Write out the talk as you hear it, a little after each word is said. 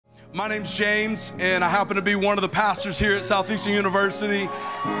My name's James, and I happen to be one of the pastors here at Southeastern University.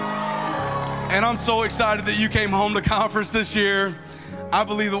 And I'm so excited that you came home to conference this year. I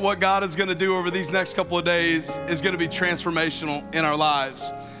believe that what God is gonna do over these next couple of days is gonna be transformational in our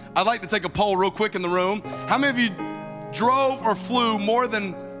lives. I'd like to take a poll real quick in the room. How many of you drove or flew more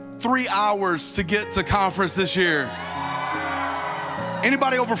than 3 hours to get to conference this year?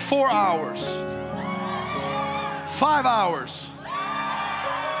 Anybody over 4 hours? 5 hours?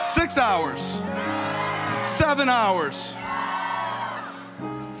 6 hours? 7 hours?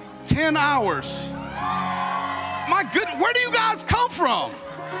 10 hours? My goodness, where do you guys come from?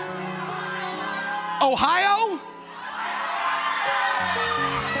 Ohio?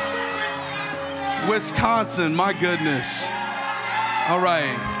 Wisconsin, my goodness. All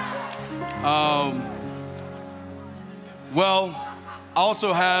right. Well, I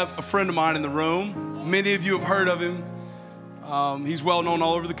also have a friend of mine in the room. Many of you have heard of him. He's well known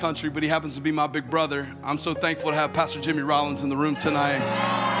all over the country, but he happens to be my big brother. I'm so thankful to have Pastor Jimmy Rollins in the room tonight.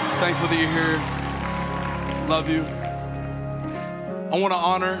 Thankful that you're here. Love you. I want to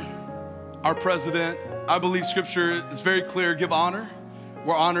honor our president. I believe scripture is very clear. Give honor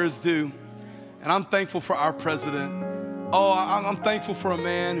where honor is due. And I'm thankful for our president. Oh, I'm thankful for a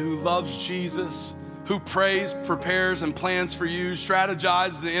man who loves Jesus, who prays, prepares, and plans for you,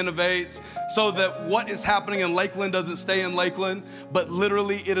 strategizes and innovates so that what is happening in Lakeland doesn't stay in Lakeland, but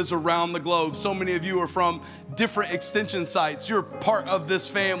literally it is around the globe. So many of you are from different extension sites. You're part of this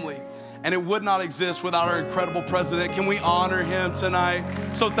family, and it would not exist without our incredible president. Can we honor him tonight?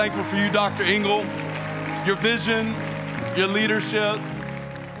 So thankful for you, Dr. Engel, your vision, your leadership,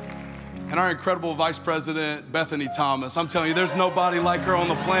 and our incredible Vice President, Bethany Thomas. I'm telling you, there's nobody like her on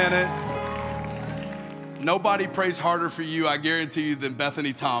the planet. Nobody prays harder for you, I guarantee you, than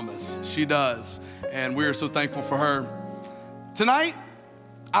Bethany Thomas. She does, and we are so thankful for her. Tonight,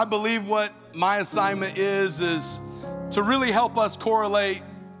 I believe what my assignment is to really help us correlate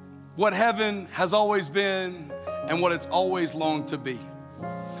what heaven has always been and what it's always longed to be.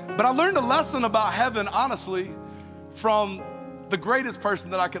 But I learned a lesson about heaven, honestly, from the greatest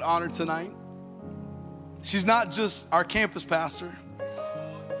person that I could honor tonight. She's not just our campus pastor.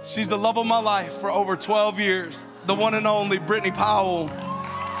 She's the love of my life for over 12 years, the one and only Brittany Powell.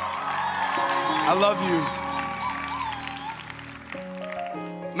 I love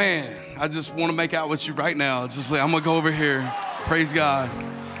you. Man, I just want to make out with you right now. It's just like, I'm gonna go over here. Praise God.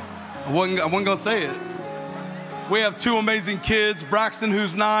 I wasn't gonna say it. We have two amazing kids, Braxton,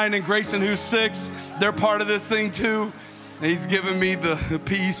 who's 9, and Grayson, who's 6. They're part of this thing too. And he's giving me the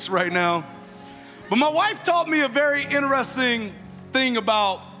peace right now. But my wife taught me a very interesting thing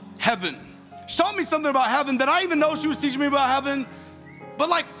about heaven. She taught me something about heaven that I even know she was teaching me about heaven. But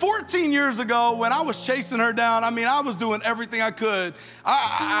like 14 years ago, when I was chasing her down, I was doing everything I could.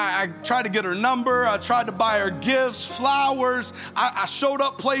 I tried to get her number. I tried to buy her gifts, flowers. I showed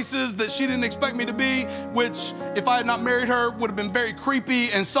up places that she didn't expect me to be, which if I had not married her would have been very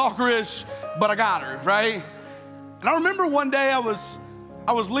creepy and stalkerish, but I got her, right? And I remember one day I was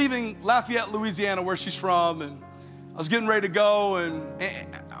leaving Lafayette, Louisiana, where she's from, and I was getting ready to go, and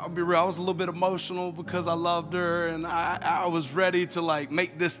I'll be real, I was a little bit emotional because I loved her, and I was ready to like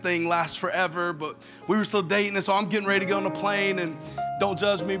make this thing last forever, but we were still dating, and so I'm getting ready to get on the plane, and don't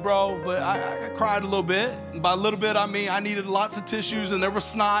judge me, bro, but I cried a little bit. And by a little bit, I mean I needed lots of tissues, and there was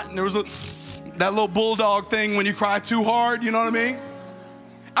snot, and there was that little bulldog thing when you cry too hard, you know what I mean?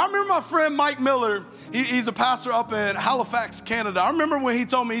 I remember my friend Mike Miller, he's a pastor up in Halifax, Canada. I remember when he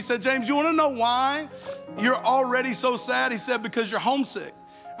told me, he said, James, you wanna know why you're already so sad? He said, because you're homesick.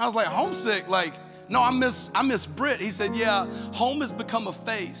 I was like, homesick? Like, no, I miss Britt. He said, yeah, home has become a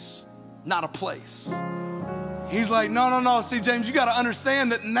face, not a place. He's like, no. See, James, you gotta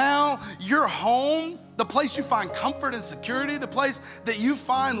understand that now your home, the place you find comfort and security, the place that you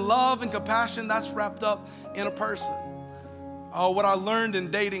find love and compassion, that's wrapped up in a person. Oh, what I learned in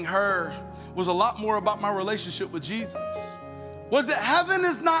dating her was a lot more about my relationship with Jesus. Was that heaven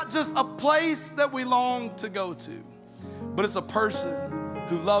is not just a place that we long to go to, but it's a person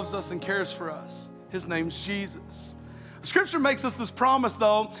who loves us and cares for us. His name's Jesus. Scripture makes us this promise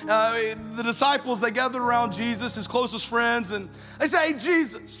though. The disciples, they gathered around Jesus, his closest friends, and they say, hey,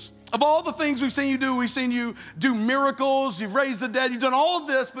 Jesus, of all the things we've seen you do miracles, you've raised the dead, you've done all of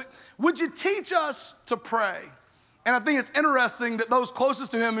this, but would you teach us to pray? And I think it's interesting that those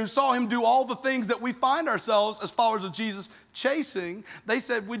closest to him who saw him do all the things that we find ourselves as followers of Jesus chasing, they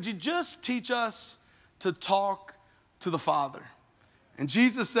said, would you just teach us to talk to the Father? And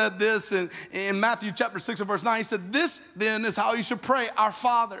Jesus said this in Matthew chapter 6 and verse 9. He said, this then is how you should pray. Our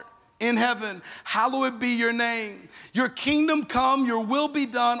Father in heaven. Hallowed be your name. Your kingdom come, your will be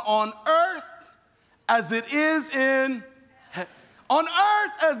done on earth as it is in on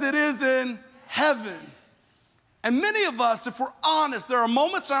earth as it is in heaven. And many of us, if we're honest, there are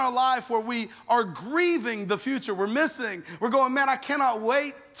moments in our life where we are grieving the future. We're missing. We're going, man, I cannot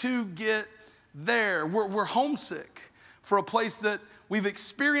wait to get there. We're homesick for a place that we've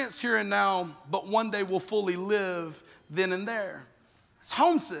experienced here and now, but one day we'll fully live then and there. It's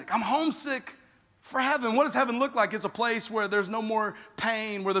homesick. I'm homesick for heaven. What does heaven look like? It's a place where there's no more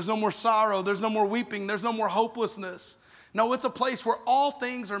pain, where there's no more sorrow, there's no more weeping, there's no more hopelessness. No, it's a place where all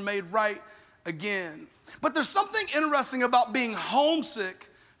things are made right again. But there's something interesting about being homesick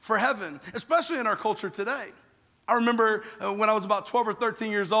for heaven, especially in our culture today. I remember when I was about 12 or 13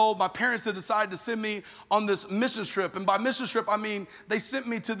 years old, my parents had decided to send me on this missions trip. And by missions trip, I mean they sent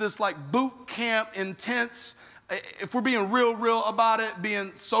me to this like boot camp intense. If we're being real about it,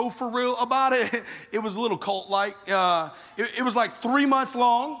 being so for real about it, it was a little cult-like. It was like 3 months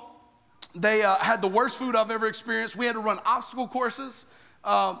long. They had the worst food I've ever experienced. We had to run obstacle courses.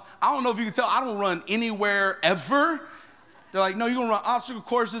 I don't know if you can tell, I don't run anywhere ever. They're like, no, you're gonna run obstacle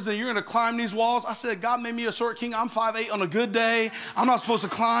courses and you're gonna climb these walls. I said, God made me a short king. I'm 5'8" on a good day. I'm not supposed to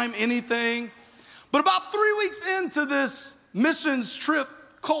climb anything. But about 3 weeks into this missions trip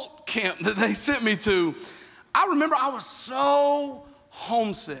cult camp that they sent me to, I remember I was so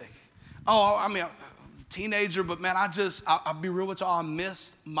homesick. Oh, I mean, I was a teenager, but man, I'll be real with y'all, I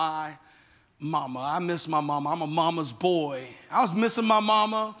missed my mama. I miss my mama. I'm a mama's boy. I was missing my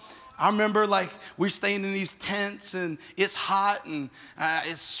mama. I remember like we're staying in these tents and it's hot and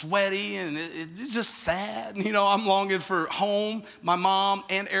it's sweaty and it's just sad. You know, I'm longing for home, my mom,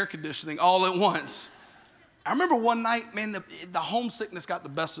 and air conditioning all at once. I remember one night, man, the homesickness got the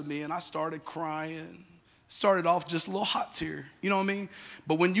best of me and I started crying. Started off just a little hot tear, you know what I mean?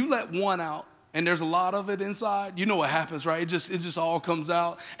 But when you let one out, and there's a lot of it inside, you know what happens, right? It just all comes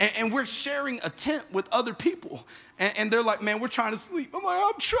out. And we're sharing a tent with other people. And they're like, man, we're trying to sleep. I'm like,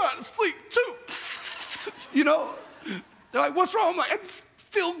 I'm trying to sleep too. You know? They're like, what's wrong? I'm like, I just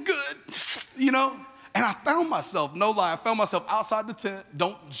feel good, you know? And I found myself, no lie, I found myself outside the tent.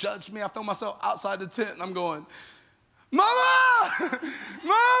 Don't judge me. I found myself outside the tent and I'm going, Mama!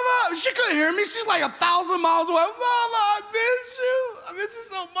 Mama! She couldn't hear me. She's like 1,000 miles away. Mama, I miss you. I miss you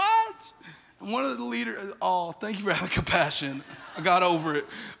so much. And one of the leaders, oh, thank you for having compassion. I got over it.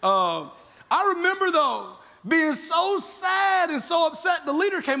 I remember, though, being so sad and so upset. The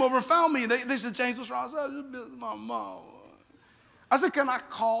leader came over and found me. They said, James, what's wrong? I said, I just miss my mom. I said, can I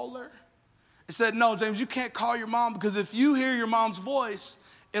call her? He said, no, James, you can't call your mom because if you hear your mom's voice,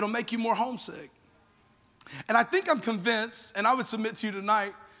 it'll make you more homesick. And I think I'm convinced, and I would submit to you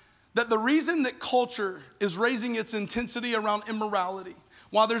tonight, that the reason that culture is raising its intensity around immorality,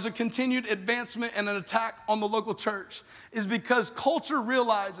 while there's a continued advancement and an attack on the local church, is because culture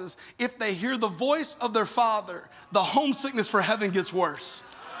realizes if they hear the voice of their father, the homesickness for heaven gets worse.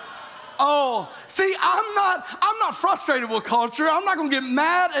 Oh, see, I'm not frustrated with culture. I'm not gonna get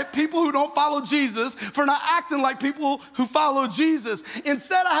mad at people who don't follow Jesus for not acting like people who follow Jesus.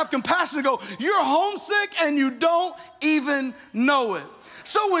 Instead, I have compassion to go, you're homesick and you don't even know it.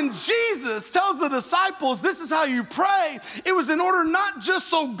 So when Jesus tells the disciples, this is how you pray, it was in order not just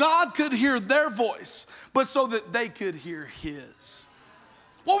so God could hear their voice, but so that they could hear his.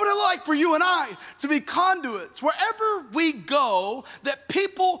 What would it look like for you and I to be conduits wherever we go that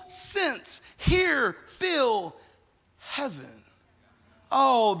people sense, hear, feel heaven?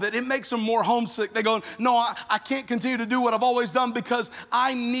 Oh, that it makes them more homesick. They go, no, I can't continue to do what I've always done because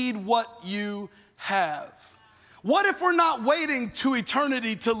I need what you have. What if we're not waiting to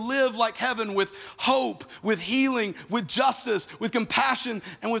eternity to live like heaven with hope, with healing, with justice, with compassion,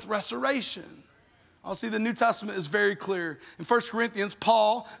 and with restoration? I'll see the New Testament is very clear. In 1 Corinthians,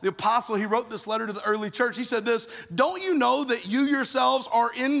 Paul, the apostle, he wrote this letter to the early church. He said this, don't you know that you yourselves are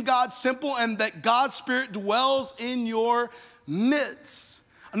in God's temple and that God's Spirit dwells in your midst?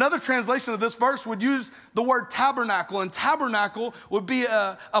 Another translation of this verse would use the word tabernacle, and tabernacle would be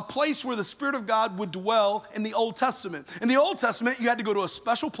a place where the Spirit of God would dwell in the Old Testament. In the Old Testament, you had to go to a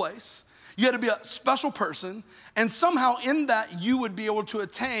special place. You had to be a special person, and somehow in that you would be able to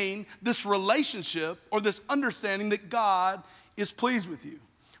attain this relationship or this understanding that God is pleased with you.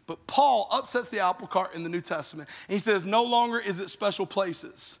 But Paul upsets the apple cart in the New Testament. And he says, no longer is it special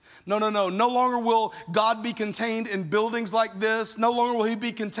places. No. No longer will God be contained in buildings like this. No longer will he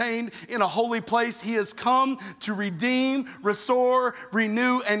be contained in a holy place. He has come to redeem, restore,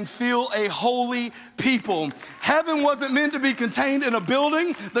 renew, and fill a holy people. Heaven wasn't meant to be contained in a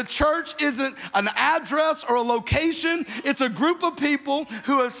building. The church isn't an address or a location. It's a group of people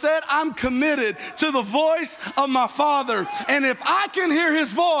who have said, I'm committed to the voice of my Father. And if I can hear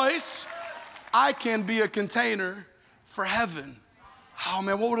his voice, I can be a container for heaven. Oh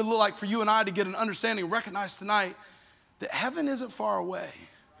man, what would it look like for you and I to get an understanding, recognize tonight that heaven isn't far away?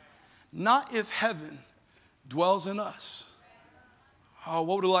 Not if heaven dwells in us. Oh,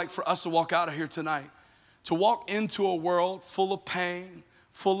 what would it look like for us to walk out of here tonight? To walk into a world full of pain,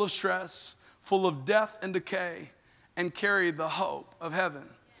 full of stress, full of death and decay, and carry the hope of heaven.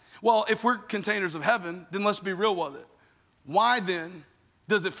 Well, if we're containers of heaven, then let's be real with it. Why then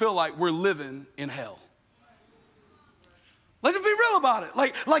does it feel like we're living in hell? Let's be real about it.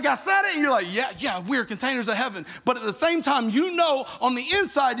 Like I said it, and you're like, yeah, we're containers of heaven. But at the same time, you know on the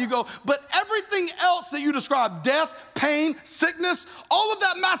inside you go, but everything else that you describe, death, pain, sickness, all of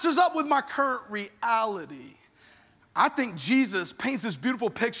that matches up with my current reality. I think Jesus paints this beautiful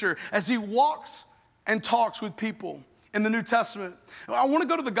picture as he walks and talks with people in the New Testament. I want to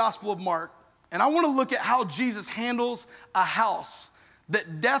go to the Gospel of Mark, and I want to look at how Jesus handles a house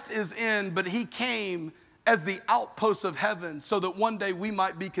that death is in, but he came as the outpost of heaven so that one day we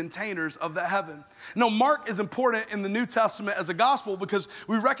might be containers of that heaven. Now, Mark is important in the New Testament as a gospel because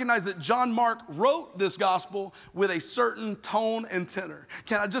we recognize that John Mark wrote this gospel with a certain tone and tenor.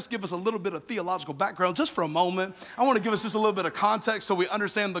 Can I just give us a little bit of theological background just for a moment? I want to give us just a little bit of context so we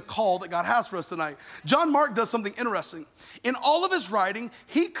understand the call that God has for us tonight. John Mark does something interesting. In all of his writing,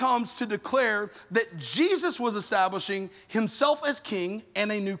 he comes to declare that Jesus was establishing himself as king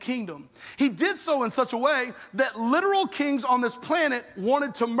and a new kingdom. He did so in such a way that literal kings on this planet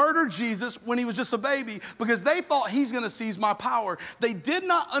wanted to murder Jesus when he was just a baby because they thought he's going to seize my power. They did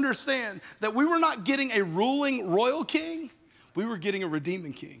not understand that we were not getting a ruling royal king, we were getting a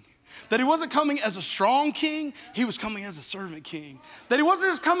redeeming king. That he wasn't coming as a strong king, he was coming as a servant king. That he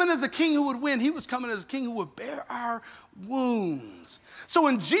wasn't just coming as a king who would win, he was coming as a king who would bear our wounds. So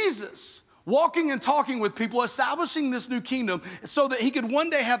in Jesus, walking and talking with people, establishing this new kingdom so that he could one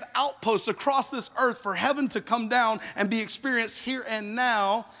day have outposts across this earth for heaven to come down and be experienced here and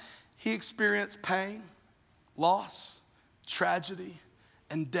now, he experienced pain, loss, tragedy,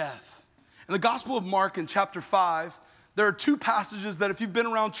 and death. In the Gospel of Mark in chapter 5, there are two passages that if you've been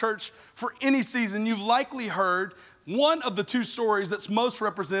around church for any season, you've likely heard one of the two stories that's most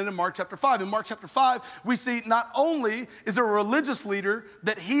represented in Mark chapter 5. In Mark chapter 5, we see not only is there a religious leader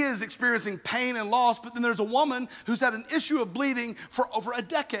that he is experiencing pain and loss, but then there's a woman who's had an issue of bleeding for over a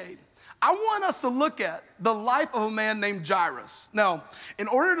decade. I want us to look at the life of a man named Jairus. Now, in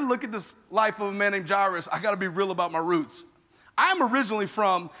order to look at this life of a man named Jairus, I got to be real about my roots. I'm originally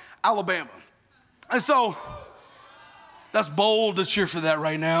from Alabama. And so, that's bold to cheer for that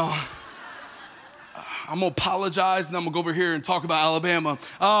right now. I'm going to apologize, and I'm going to go over here and talk about Alabama.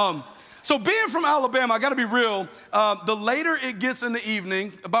 So being from Alabama, I got to be real. The later it gets in the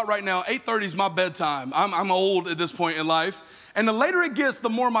evening, about right now, 8:30 is my bedtime. I'm old at this point in life. And the later it gets, the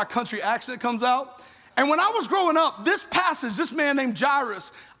more my country accent comes out. And when I was growing up, this passage, this man named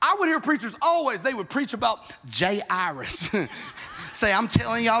Jairus, I would hear preachers always, they would preach about Jairus. Say, I'm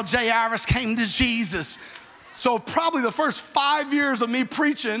telling y'all, Jairus came to Jesus. So probably the first 5 years of me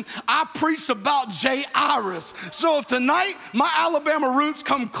preaching, I preached about Jairus. So if tonight my Alabama roots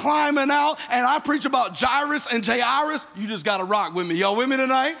come climbing out and I preach about Jairus and Jairus, you just got to rock with me. Y'all with me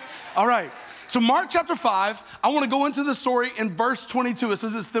tonight? All right. So Mark chapter 5, I want to go into the story in verse 22. It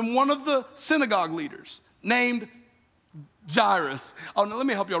says it's then one of the synagogue leaders named Jairus. Oh, now let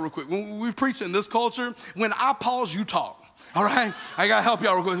me help y'all real quick. When we preach in this culture, when I pause, you talk. All right? I got to help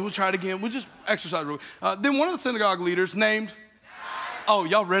y'all real quick. We'll try it again. We'll just exercise real quick. Then one of the synagogue leaders named, oh,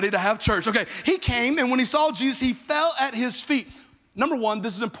 y'all ready to have church? Okay. He came, and when he saw Jesus, he fell at his feet. Number one,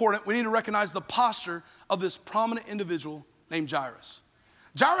 this is important. We need to recognize the posture of this prominent individual named Jairus.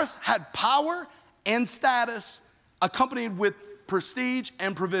 Jairus had power and status accompanied with prestige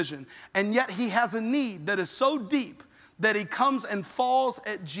and provision. And yet he has a need that is so deep that he comes and falls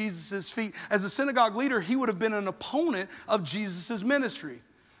at Jesus' feet. As a synagogue leader, he would have been an opponent of Jesus' ministry.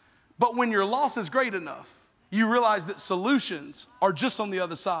 But when your loss is great enough, you realize that solutions are just on the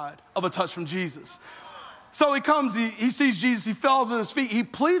other side of a touch from Jesus. So he comes, he sees Jesus, he falls at his feet. He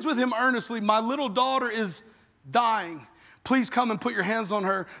pleads with him earnestly, my little daughter is dying. Please come and put your hands on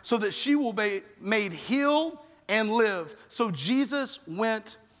her so that she will be made healed and live. So Jesus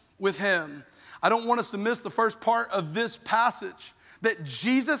went with him. I don't want us to miss the first part of this passage, that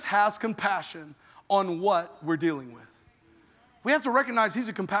Jesus has compassion on what we're dealing with. We have to recognize he's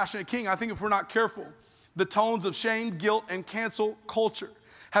a compassionate king. I think if we're not careful, the tones of shame, guilt, and cancel culture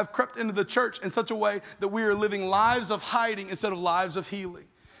have crept into the church in such a way that we are living lives of hiding instead of lives of healing.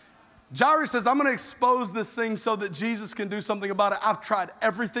 Jairus says, I'm going to expose this thing so that Jesus can do something about it. I've tried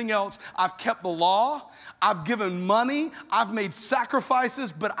everything else. I've kept the law. I've given money. I've made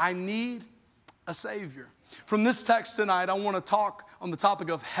sacrifices, but I need a Savior. From this text tonight, I want to talk on the topic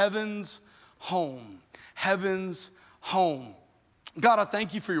of heaven's home. Heaven's home. God, I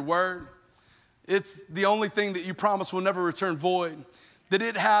thank you for your word. It's the only thing that you promise will never return void, that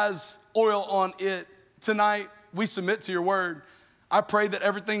it has oil on it. Tonight, we submit to your word. I pray that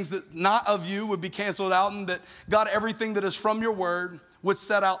everything that's not of you would be canceled out, and that, God, everything that is from your word would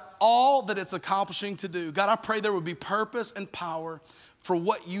set out all that it's accomplishing to do. God, I pray there would be purpose and power for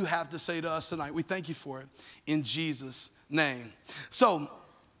what you have to say to us tonight. We thank you for it in Jesus' name. So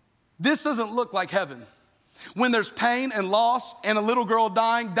this doesn't look like heaven. When there's pain and loss and a little girl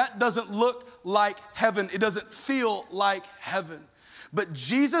dying, that doesn't look like heaven. It doesn't feel like heaven. But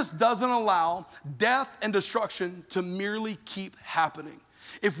Jesus doesn't allow death and destruction to merely keep happening.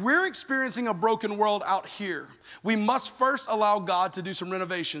 If we're experiencing a broken world out here, we must first allow God to do some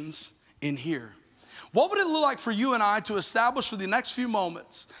renovations in here. What would it look like for you and I to establish for the next few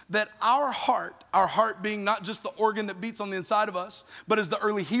moments that our heart being not just the organ that beats on the inside of us, but as the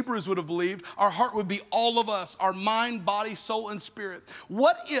early Hebrews would have believed, our heart would be all of us, our mind, body, soul, and spirit.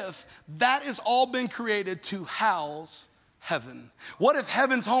 What if that has all been created to house heaven? What if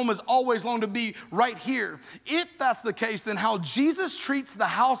heaven's home has always longed to be right here? If that's the case, then how Jesus treats the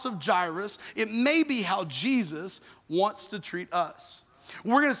house of Jairus, it may be how Jesus wants to treat us.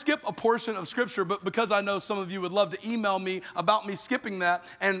 We're going to skip a portion of scripture, but because I know some of you would love to email me about me skipping that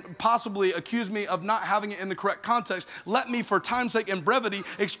and possibly accuse me of not having it in the correct context, let me, for time's sake and brevity,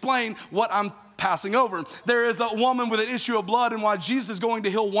 explain what I'm passing over. There is a woman with an issue of blood, and while Jesus is going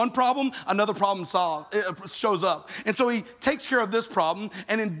to heal one problem, another problem shows up. And so he takes care of this problem,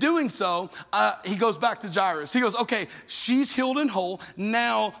 and in doing so, he goes back to Jairus. He goes, okay, she's healed and whole.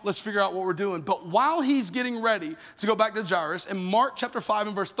 Now let's figure out what we're doing. But while he's getting ready to go back to Jairus, in Mark chapter 5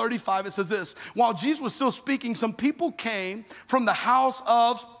 and verse 35, it says this: while Jesus was still speaking, some people came from the house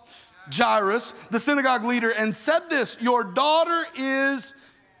of Jairus, the synagogue leader, and said this, your daughter is...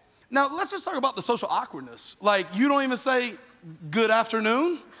 Now, let's just talk about the social awkwardness. Like, you don't even say, good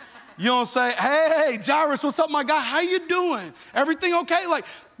afternoon. You don't say, hey, Jairus, what's up, my guy? How you doing? Everything okay? Like,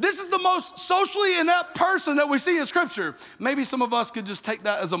 this is the most socially inept person that we see in Scripture. Maybe some of us could just take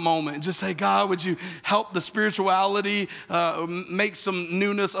that as a moment and just say, God, would you help the spirituality make some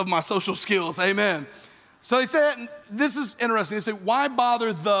newness of my social skills? Amen. So they said, this is interesting. They say, why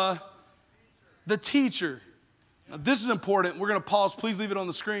bother the teacher? Now, this is important. We're going to pause. Please leave it on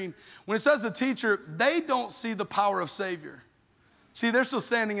the screen. When it says the teacher, they don't see the power of Savior. See, they're still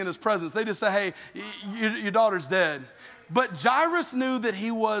standing in his presence. They just say, hey, your daughter's dead. But Jairus knew that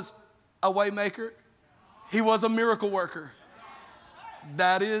he was a way maker. He was a miracle worker.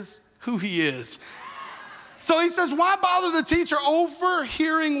 That is who he is. So he says, why bother the teacher?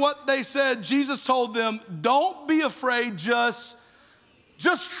 Overhearing what they said, Jesus told them, don't be afraid, just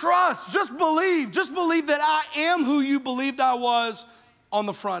trust, just believe that I am who you believed I was on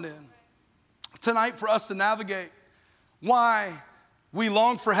the front end. Tonight, for us to navigate why we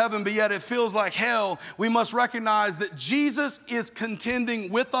long for heaven, but yet it feels like hell, we must recognize that Jesus is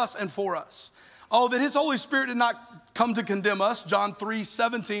contending with us and for us. Oh, that his Holy Spirit did not come to condemn us. John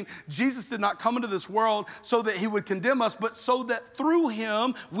 3:17, Jesus did not come into this world so that he would condemn us, but so that through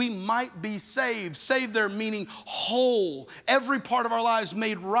him we might be saved. Saved there meaning whole. Every part of our lives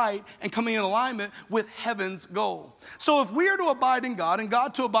made right and coming in alignment with heaven's goal. So if we are to abide in God and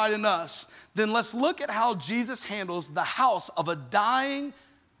God to abide in us, then let's look at how Jesus handles the house of a dying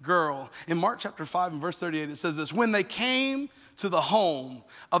girl. In Mark chapter 5 and verse 38, it says this: when they came to the home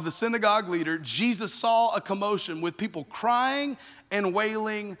of the synagogue leader, Jesus saw a commotion with people crying and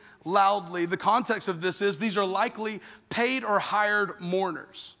wailing loudly. The context of this is these are likely paid or hired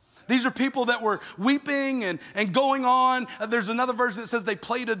mourners. These are people that were weeping and going on. There's another version that says they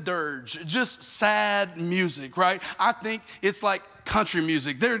played a dirge, just sad music, right? I think it's like country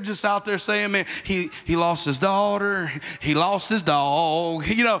music. They're just out there saying, man, he lost his daughter, he lost his dog,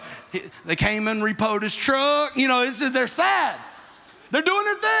 they came and repoed his truck, they're sad. They're doing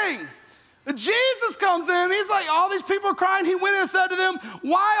their thing. Jesus comes in, he's like, all these people are crying. He went in and said to them,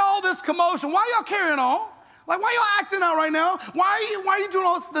 why all this commotion? Why y'all carrying on? Like, why y'all acting out right now? Why are you doing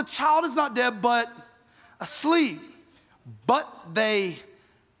all this? The child is not dead, but asleep. But they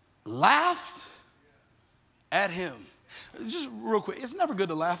laughed at him. Just real quick, it's never good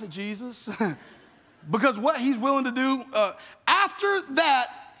to laugh at Jesus because what he's willing to do, after that,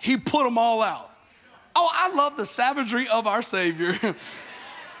 he put them all out. Oh, I love the savagery of our Savior.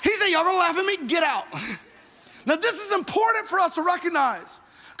 He said, y'all gonna laugh at me? Get out. Now, this is important for us to recognize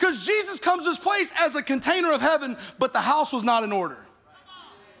because Jesus comes to this place as a container of heaven, but the house was not in order.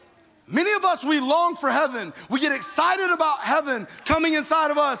 Many of us, we long for heaven. We get excited about heaven coming inside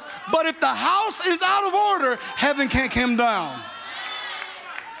of us. But if the house is out of order, heaven can't come down.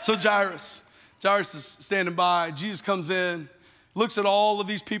 So Jairus is standing by. Jesus comes in, looks at all of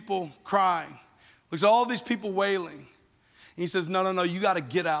these people crying, looks at all these people wailing. And he says, no, you got to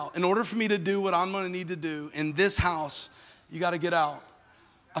get out. In order for me to do what I'm going to need to do in this house, you got to get out.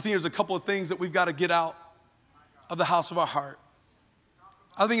 I think there's a couple of things that we've got to get out of the house of our heart.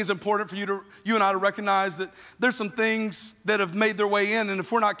 I think it's important for you and I to recognize that there's some things that have made their way in, and if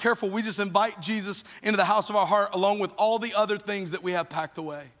we're not careful, we just invite Jesus into the house of our heart along with all the other things that we have packed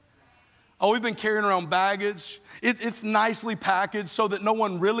away. Oh, we've been carrying around baggage. It's nicely packaged so that no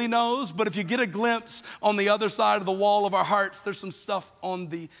one really knows, but if you get a glimpse on the other side of the wall of our hearts, there's some stuff on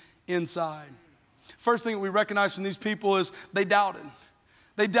the inside. First thing that we recognize from these people is they doubted.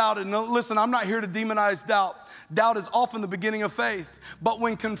 They doubted. No, listen, I'm not here to demonize doubt. Doubt is often the beginning of faith. But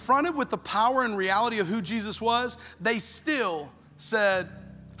when confronted with the power and reality of who Jesus was, they still said,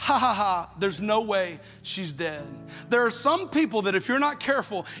 ha, ha, ha, there's no way she's dead. There are some people that if you're not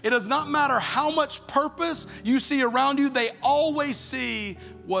careful, it does not matter how much purpose you see around you, they always see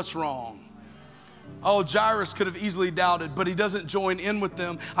what's wrong. Oh, Jairus could have easily doubted, but he doesn't join in with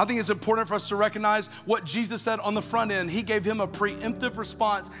them. I think it's important for us to recognize what Jesus said on the front end. He gave him a preemptive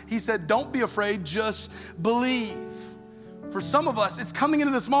response. He said, don't be afraid, just believe. For some of us, it's coming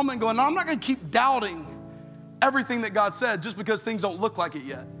into this moment and going, no, I'm not going to keep doubting everything that God said just because things don't look like it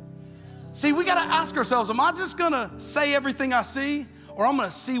yet. See, we got to ask ourselves, am I just going to say everything I see, or I'm going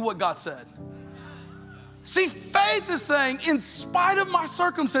to see what God said? See, faith is saying, in spite of my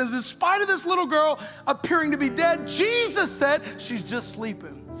circumstances, in spite of this little girl appearing to be dead, Jesus said she's just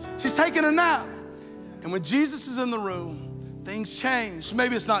sleeping. She's taking a nap. And when Jesus is in the room, things change.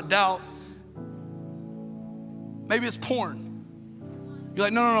 Maybe it's not doubt. Maybe it's porn. You're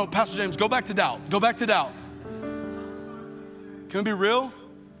like, no, Pastor James, go back to doubt. Go back to doubt. Can we be real?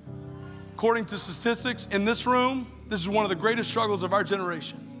 According to statistics in this room, this is one of the greatest struggles of our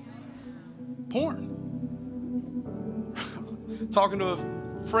generation. Porn. Talking to a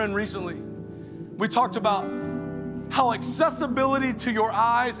friend recently, we talked about how accessibility to your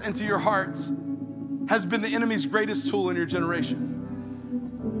eyes and to your hearts has been the enemy's greatest tool in your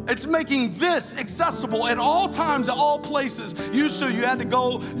generation. It's making this accessible at all times, at all places. Used to, you had to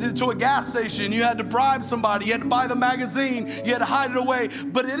go to a gas station, you had to bribe somebody, you had to buy the magazine, you had to hide it away,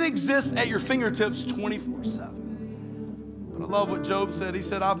 but it exists at your fingertips 24/7. But I love what Job said. He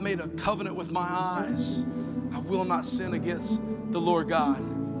said, I've made a covenant with my eyes. I will not sin against the Lord God.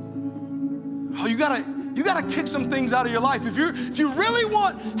 Oh, you gotta kick some things out of your life. If you really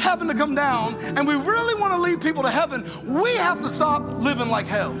want heaven to come down and we really want to lead people to heaven, we have to stop living like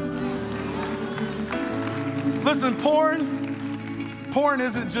hell. Listen, porn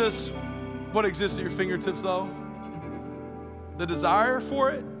isn't just what exists at your fingertips though. The desire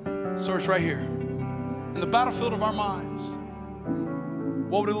for it starts right here in the battlefield of our minds.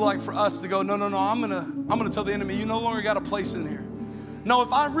 What would it look like for us to go, no, I'm gonna tell the enemy, you no longer got a place in here. No,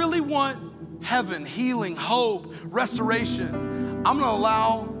 if I really want heaven, healing, hope, restoration, I'm gonna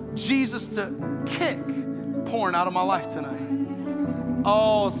allow Jesus to kick porn out of my life tonight.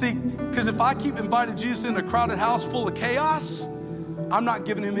 Oh, see, because if I keep inviting Jesus in a crowded house full of chaos, I'm not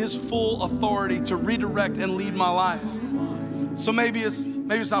giving him his full authority to redirect and lead my life. So maybe it's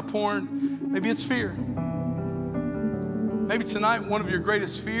not porn, maybe it's fear. Maybe tonight, one of your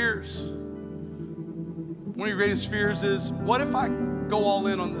greatest fears is, what if I go all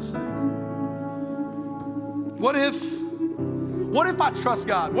in on this thing? What if I trust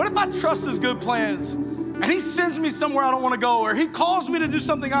God? What if I trust his good plans and he sends me somewhere I don't want to go, or he calls me to do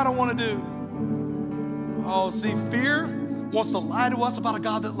something I don't want to do? Oh, see, fear wants to lie to us about a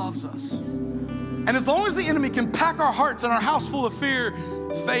God that loves us. And as long as the enemy can pack our hearts and our house full of fear,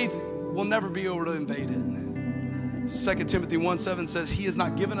 faith will never be able to invade it. 2 Timothy 1:7 says, he has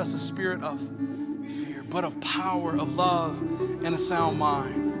not given us a spirit of fear, but of power, of love, and a sound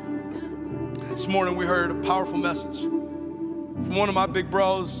mind. This morning we heard a powerful message from one of my big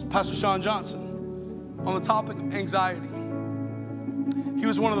bros, Pastor Sean Johnson, on the topic of anxiety. He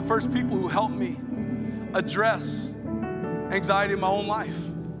was one of the first people who helped me address anxiety in my own life.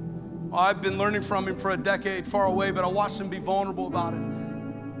 I've been learning from him for a decade, far away, but I watched him be vulnerable about it.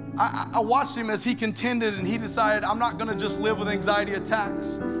 I watched him as he contended, and he decided, I'm not gonna just live with anxiety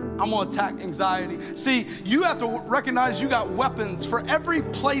attacks. I'm gonna attack anxiety. See, you have to recognize you got weapons. For every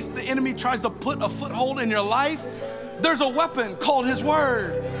place the enemy tries to put a foothold in your life, there's a weapon called his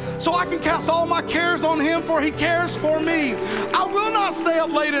word. So I can cast all my cares on him, for he cares for me. I will not stay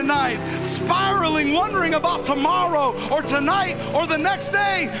up late at night, spiraling, wondering about tomorrow or tonight or the next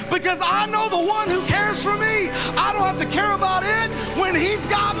day, because I know the one who cares for me. I don't have to care about it when he's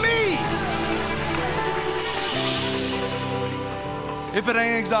got me. If it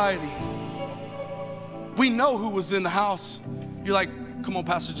ain't anxiety, we know who was in the house. You're like, come on,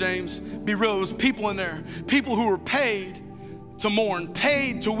 Pastor James, be real. It was people in there, people who were paid to mourn,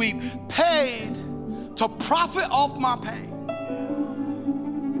 paid to weep, paid to profit off my pain.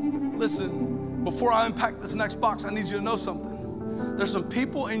 Listen, before I unpack this next box, I need you to know something. There's some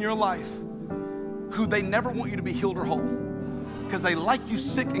people in your life who they never want you to be healed or whole because they like you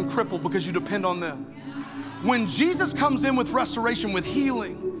sick and crippled because you depend on them. When Jesus comes in with restoration, with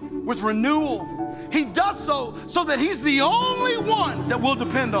healing, with renewal, he does so that he's the only one that we'll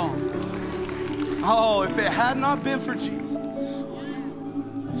depend on. Oh, if it had not been for Jesus.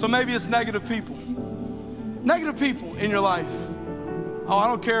 So maybe it's negative people in your life. Oh, I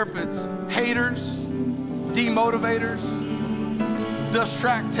don't care if it's haters, demotivators,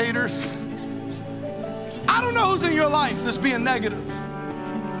 distractators. I don't know who's in your life that's being negative,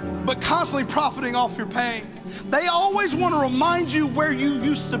 but constantly profiting off your pain. They always want to remind you where you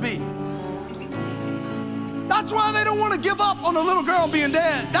used to be. That's why they don't want to give up on a little girl being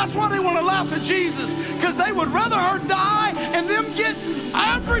dead. That's why they want to laugh at Jesus, because they would rather her die and them get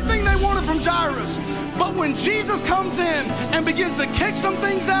everything they wanted from Jairus. But when Jesus comes in and begins to kick some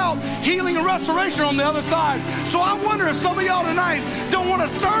things out, healing and restoration on the other side. So I wonder if some of y'all tonight don't want to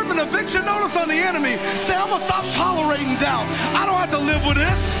serve an eviction notice on the enemy. Say, I'm going to stop tolerating doubt. I don't have to live with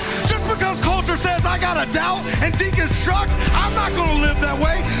this. Just because culture says I got to doubt and deconstruct, I'm not going to live that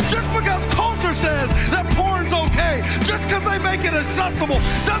way. Just because culture says that porn's okay, just because they make it accessible,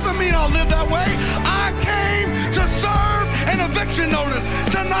 doesn't mean I'll live that way. I came to serve an eviction notice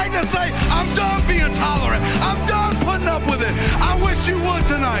tonight to say, I'm done being tolerant. I'm done putting up with it. I wish you would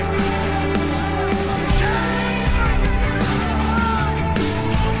tonight.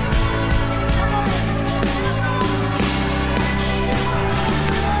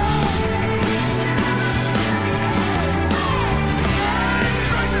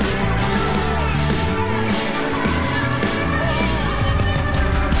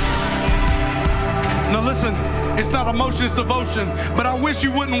 Now listen, it's not emotion, it's devotion. But I wish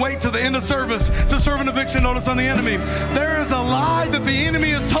you wouldn't wait till the end of service to serve an eviction notice on the enemy. There is a lie that the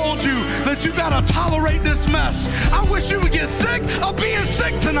enemy has told you that you gotta tolerate this mess. I wish you would get sick of being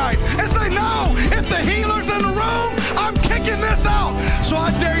sick tonight and say, no, if the healer's in the room, I'm kicking this out. So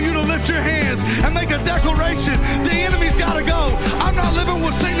I dare you to lift your hands and make a declaration. The enemy's gotta go. I'm not living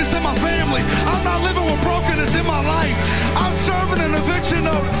with sickness in my family. I'm not living with brokenness in my life. I'm serving an eviction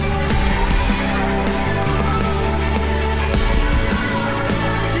notice.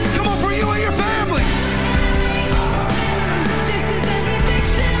 You and your family. This is an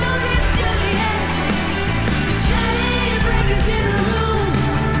eviction notice till the end. Chain breakers in the room,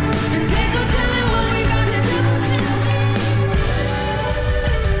 and there's no telling what we got to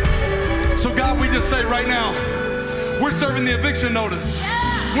do. So God, we just say right now, we're serving the eviction notice.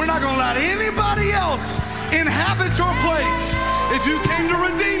 We're not gonna let anybody else inhabit your place. If you came to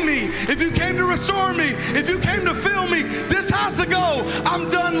redeem me, if you came to restore me, if you came to fill me, this has to go. I'm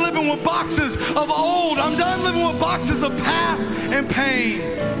done living with boxes of old. I'm done living with boxes of past and pain.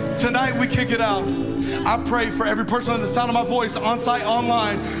 Tonight we kick it out. I pray for every person under the sound of my voice, on site,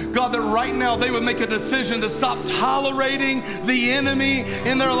 online, God, that right now they would make a decision to stop tolerating the enemy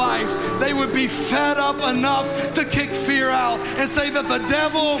in their life. They would be fed up enough to kick fear out and say that the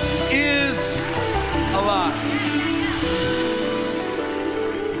devil is alive.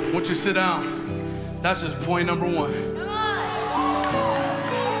 I want you to sit down. That's just point number one.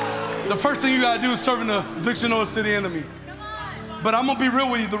 The first thing you gotta do is serve an eviction notice to the enemy. But I'm gonna be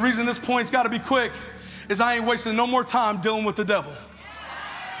real with you. The reason this point's gotta be quick is I ain't wasting no more time dealing with the devil.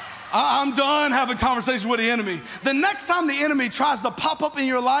 I'm done having conversations with the enemy. The next time the enemy tries to pop up in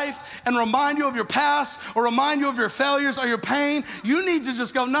your life and remind you of your past or remind you of your failures or your pain, you need to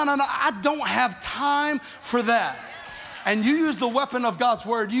just go, no, I don't have time for that. And you use the weapon of God's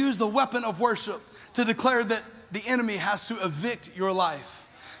word, you use the weapon of worship to declare that the enemy has to evict your life.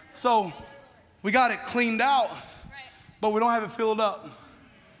 So we got it cleaned out, but we don't have it filled up.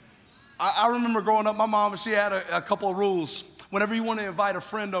 I remember growing up, my mom, she had a couple of rules. Whenever you want to invite a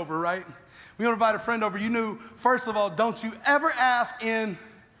friend over, right? When you want to invite a friend over, you knew, first of all, don't you ever ask in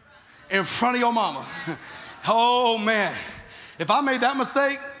in front of your mama. Oh man, if I made that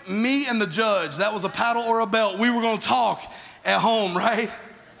mistake, me and the judge, that was a paddle or a belt, we were gonna talk at home, right?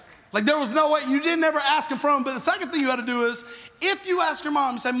 Like there was no way, you didn't ever ask him from him. But the second thing you had to do is, if you ask your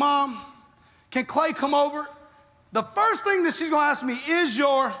mom, you say, Mom, can Clay come over? The first thing that she's gonna ask me is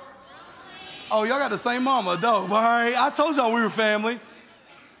your, oh, y'all got the same mama, dope, all right? I told y'all we were family.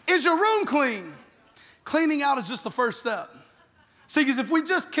 Is your room clean? Cleaning out is just the first step. See, because if we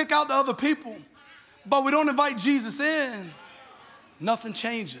just kick out the other people, but we don't invite Jesus in, nothing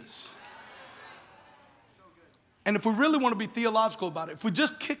changes. And if we really want to be theological about it, if we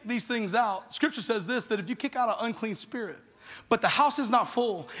just kick these things out, Scripture says this, that if you kick out an unclean spirit, but the house is not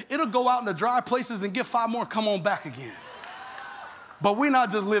full, it'll go out in the dry places and get 5 more, come on back again. But we're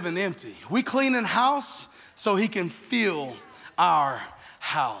not just living empty. We cleaning house so he can fill our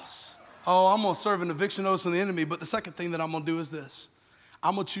house. Oh, I'm going to serve an eviction notice on the enemy, but the second thing that I'm going to do is this.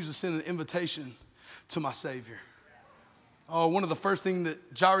 I'm going to choose to send an invitation to my Savior. Oh, one of the first things that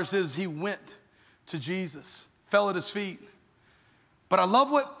Jairus did is he went to Jesus, fell at his feet. But I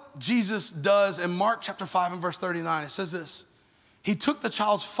love what Jesus does in Mark chapter 5 and verse 39. It says this, he took the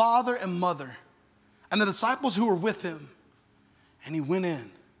child's father and mother and the disciples who were with him, and he went in.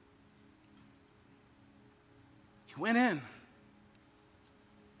 He went in.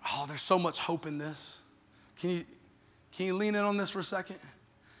 Oh, there's so much hope in this. Can you lean in on this for a second?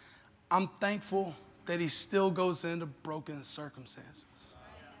 I'm thankful that he still goes into broken circumstances.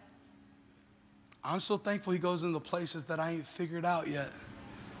 I'm so thankful he goes into places that I ain't figured out yet.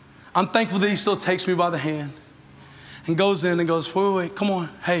 I'm thankful that he still takes me by the hand and goes in and goes, wait, come on.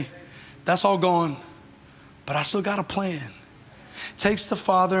 Hey, that's all gone, but I still got a plan. Takes the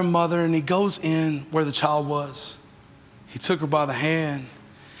father and mother and he goes in where the child was. He took her by the hand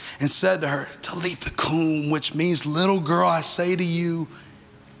and said to her, Talitha kum, which means, little girl, I say to you,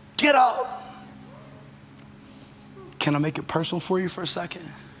 get up. Can I make it personal for you for a second?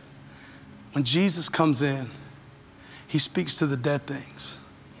 When Jesus comes in, he speaks to the dead things.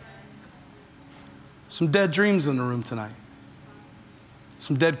 Some dead dreams in the room tonight.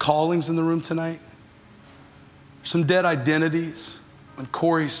 Some dead callings in the room tonight. Some dead identities. When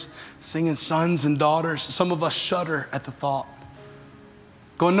Corey's singing sons and daughters, some of us shudder at the thought.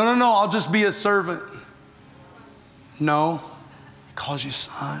 Going, no, I'll just be a servant. No, he calls you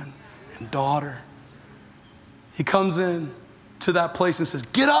son and daughter. He comes in to that place and says,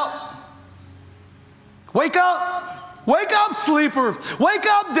 get up. Wake up, sleeper. Wake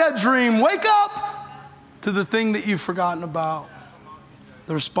up, dead dream. Wake up to the thing that you've forgotten about.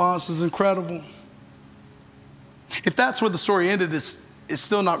 The response is incredible. If that's where the story ended, it's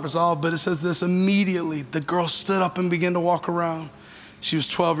still not resolved, but it says this, immediately the girl stood up and began to walk around. She was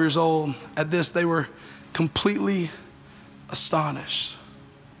 12 years old. At this, they were completely astonished.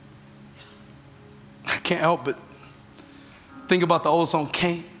 I can't help but think about the old song,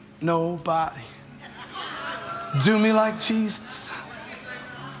 Can't Nobody Do Me Like Jesus.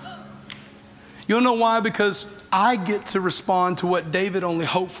 You don't know why? Because I get to respond to what David only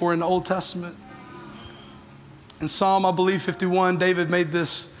hoped for in the Old Testament. In Psalm, I believe 51, David made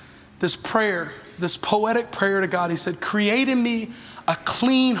this prayer, this poetic prayer to God. He said, create in me a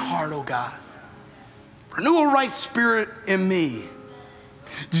clean heart, oh God. Renew a right spirit in me.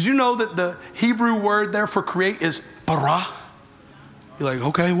 Did you know that the Hebrew word there for create is bara? You're like,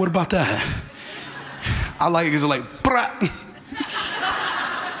 okay, what about that? I like it because it's like, bara.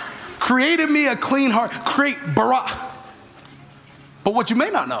 Create in me a clean heart. Create bara. But what you may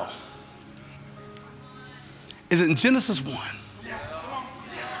not know is in Genesis 1,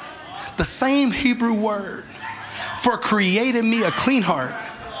 the same Hebrew word for create in me a clean heart,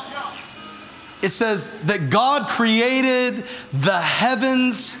 it says that God created the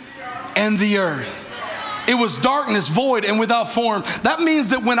heavens and the earth. It was darkness, void, and without form. That means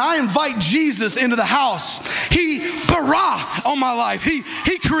that when I invite Jesus into the house, he bara on my life. He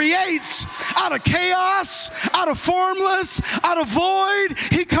creates out of chaos, out of formless, out of void.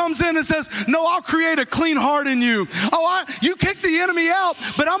 He comes in and says, no, I'll create a clean heart in you. Oh, you kicked the enemy out,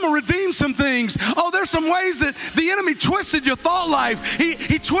 but I'm going to redeem some things. Oh, there's some ways that the enemy twisted your thought life.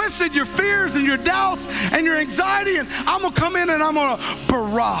 He twisted your fears and your doubts and your anxiety, and I'm going to come in and I'm going to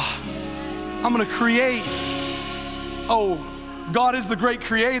bara. I'm going to create. Oh, God is the great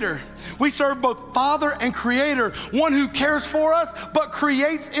creator. We serve both Father and Creator, one who cares for us, but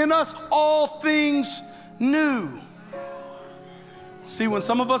creates in us all things new. See, when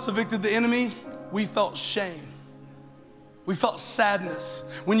some of us evicted the enemy, we felt shame. We felt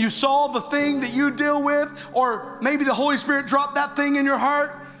sadness. When you saw the thing that you deal with, or maybe the Holy Spirit dropped that thing in your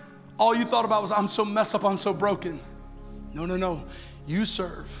heart, all you thought about was, I'm so messed up, I'm so broken. No. You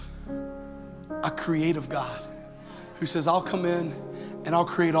serve a creative God who says, I'll come in and I'll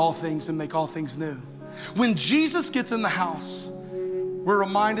create all things and make all things new. When Jesus gets in the house, we're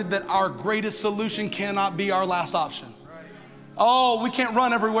reminded that our greatest solution cannot be our last option. Oh, we can't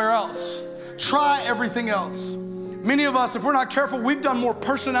run everywhere else. Try everything else. Many of us, if we're not careful, we've done more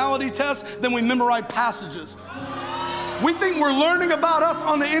personality tests than we memorize passages. We think we're learning about us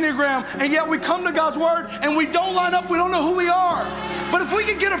on the Enneagram, and yet we come to God's word and we don't line up, we don't know who we are. But if we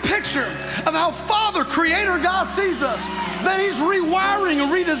could get a picture of how Father, Creator God sees us, that He's rewiring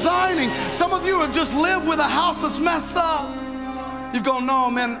and redesigning. Some of you have just lived with a house that's messed up. You've gone, no,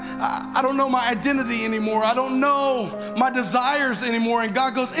 man, I don't know my identity anymore. I don't know my desires anymore. And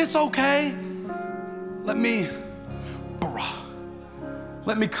God goes, it's okay. Let me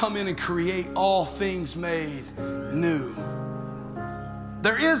come in and create all things made new.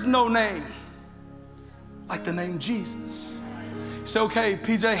 There is no name like the name Jesus. You say, okay,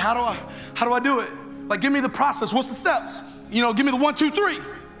 PJ, how do I do it? Like, give me the process. What's the steps? You know, give me the 1, 2, 3.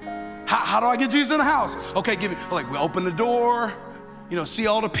 How do I get Jesus in the house? Okay, we open the door, you know, see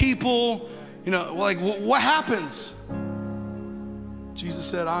all the people, you know, like what happens? Jesus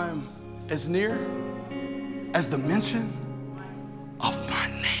said, I am as near as the mention of my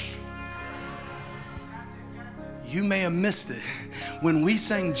name. You may have missed it. When we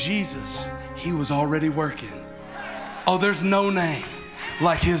sang Jesus, He was already working. Oh, there's no name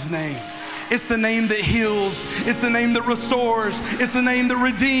like His name. It's the name that heals. It's the name that restores. It's the name that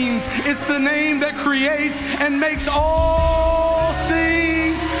redeems. It's the name that creates and makes all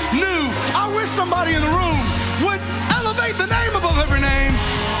things new. I wish somebody in the room would elevate the name above every name.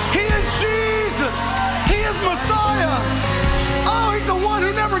 He is Jesus. He is Messiah. Oh, He's the one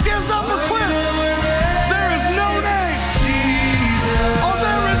who never gives up or quits. There is no name. Oh,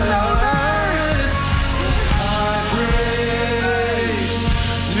 there is no name.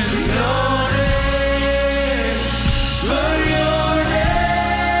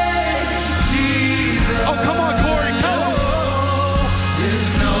 Oh, come on, Corey, tell him.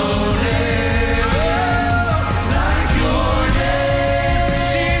 There's no name like your name,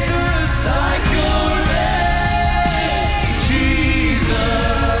 Jesus, like your name, Jesus.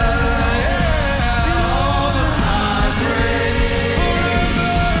 All the high praise forever.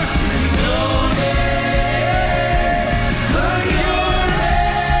 There's no name like your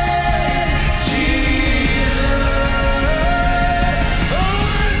name, Jesus. Oh, there's no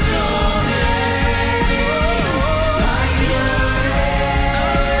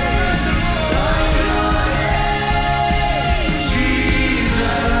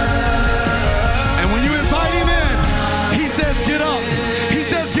get up. He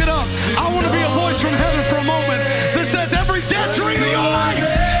says, get up. I want to be a voice from heaven for a moment that says every dead dream in your life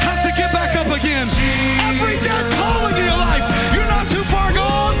has to get back up again. Every dead calling in your life. You're not too far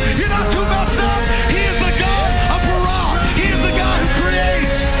gone. You're not too messed up. He is the God of Barak. He is the God who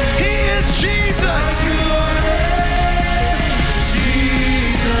creates. He is Jesus.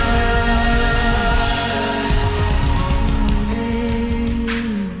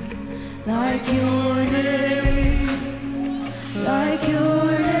 Like your name, like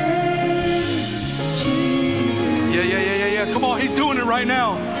your name, Jesus. Yeah. Come on, He's doing it right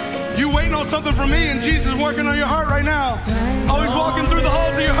now. You waiting on something from me, and Jesus is working on your heart right now. Oh, He's walking through the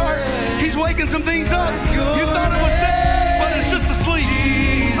halls of your heart. He's waking some things up. You thought it was dead, but it's just asleep.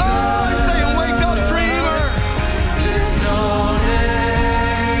 Oh, He's saying, wake up, dreamer. There's no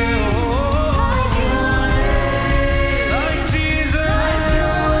name like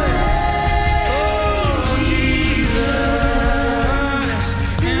Jesus. Oh, Jesus.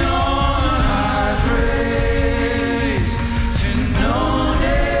 In all my praise to no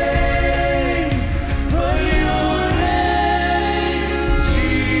name but your name,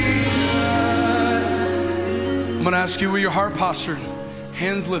 Jesus. I'm going to ask you with your heart postured,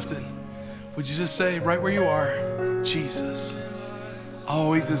 hands lifted. Would you just say right where you are, Jesus.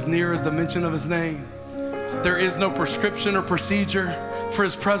 Oh, He's as near as the mention of His name. There is no prescription or procedure for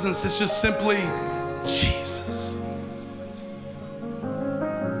His presence. It's just simply Jesus.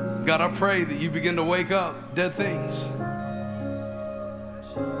 God, I pray that you begin to wake up dead things.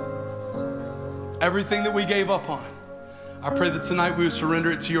 Everything that we gave up on, I pray that tonight we would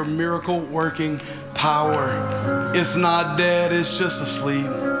surrender it to your miracle working power. It's not dead, it's just asleep.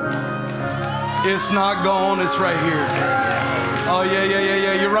 It's not gone, it's right here. Oh,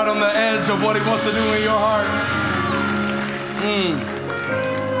 yeah. You're right on the edge of what He wants to do in your heart.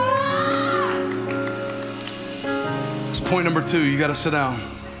 It's point number 2. You got to sit down.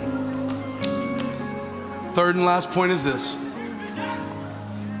 Third and last point is this.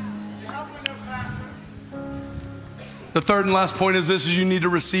 The The third and last point is this, is you need to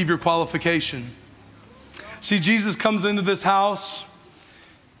receive your qualification. See, Jesus comes into this house.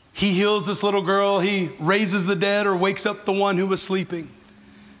 He heals this little girl. He raises the dead or wakes up the one who was sleeping.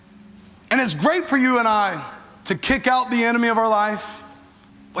 And it's great for you and I to kick out the enemy of our life.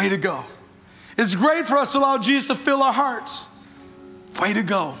 Way to go. It's great for us to allow Jesus to fill our hearts. Way to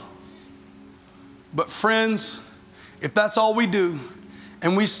go. But friends, if that's all we do,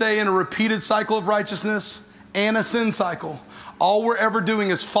 and we stay in a repeated cycle of righteousness and a sin cycle, all we're ever doing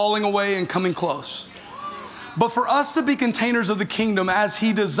is falling away and coming close. But for us to be containers of the kingdom as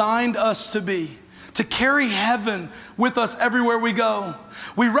He designed us to be, to carry heaven with us everywhere we go,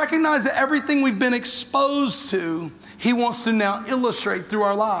 we recognize that everything we've been exposed to, He wants to now illustrate through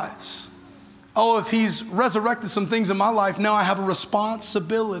our lives. Oh, if He's resurrected some things in my life, now I have a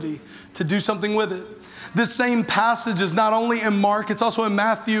responsibility to do something with it. This same passage is not only in Mark, it's also in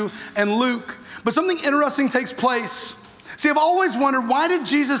Matthew and Luke. But something interesting takes place. See, I've always wondered, why did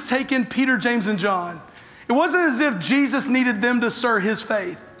Jesus take in Peter, James, and John? It wasn't as if Jesus needed them to stir His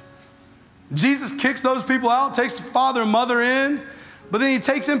faith. Jesus kicks those people out, takes the father and mother in, but then He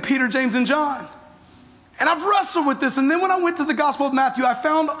takes in Peter, James, and John. And I've wrestled with this. And then when I went to the Gospel of Matthew, I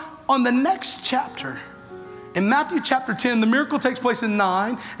found on the next chapter, in Matthew chapter 10, the miracle takes place in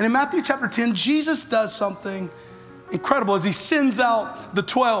 9. And in Matthew chapter 10, Jesus does something incredible as He sends out the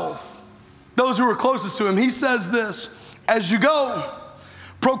 12, those who are closest to Him. He says this, as you go,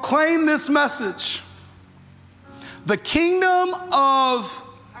 proclaim this message. The kingdom of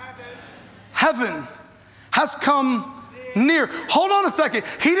heaven has come near. Hold on a second.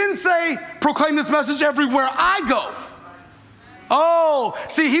 He didn't say, proclaim this message everywhere I go. Oh,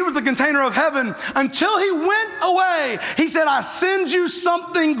 see, He was the container of heaven until He went away. He said, I send you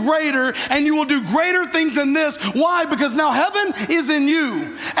something greater and you will do greater things than this. Why? Because now heaven is in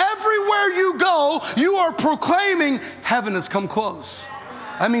you. Everywhere you go, you are proclaiming heaven has come close.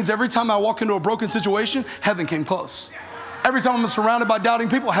 That means every time I walk into a broken situation, heaven came close. Every time I'm surrounded by doubting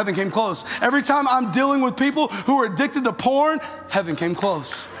people, heaven came close. Every time I'm dealing with people who are addicted to porn, heaven came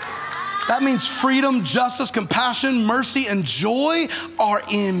close. That means freedom, justice, compassion, mercy, and joy are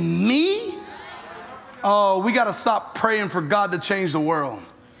in me. Oh, we got to stop praying for God to change the world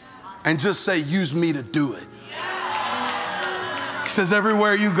and just say, use me to do it. He says,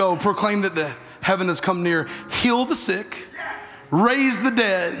 everywhere you go, proclaim that the heaven has come near. Heal the sick, raise the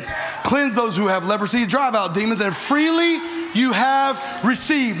dead, cleanse those who have leprosy, drive out demons, and freely you have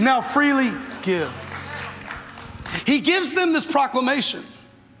received. Now freely give. He gives them this proclamation.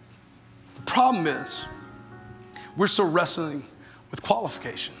 The problem is, we're still wrestling with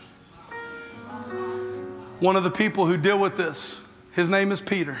qualification. One of the people who deal with this, his name is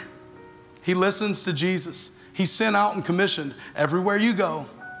Peter. He listens to Jesus. He's sent out and commissioned. Everywhere you go,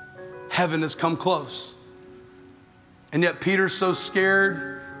 heaven has come close. And yet Peter's so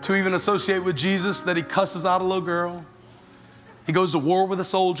scared to even associate with Jesus that he cusses out a little girl. He goes to war with a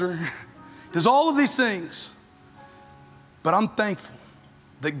soldier. Does all of these things. But I'm thankful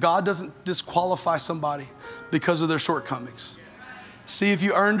that God doesn't disqualify somebody because of their shortcomings. See, if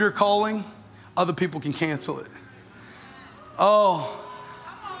you earned your calling, other people can cancel it. Oh,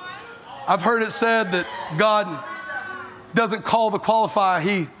 I've heard it said that God doesn't call the qualified,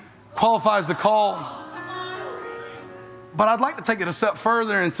 He qualifies the call. But I'd like to take it a step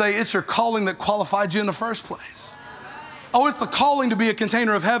further and say it's your calling that qualified you in the first place. Oh, it's the calling to be a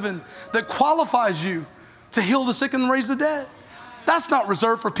container of heaven that qualifies you to heal the sick and raise the dead. That's not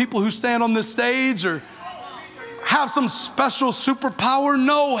reserved for people who stand on this stage or have some special superpower.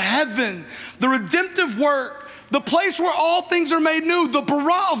 No, heaven, the redemptive work, the place where all things are made new, the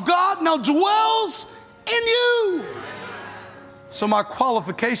bara of God now dwells in you. So my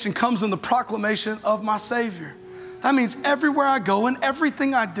qualification comes in the proclamation of my Savior. That means everywhere I go and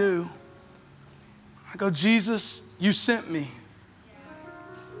everything I do, I go, Jesus, you sent me.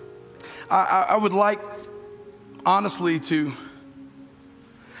 I would like, honestly,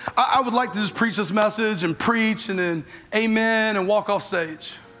 I would like to just preach this message and preach and then amen and walk off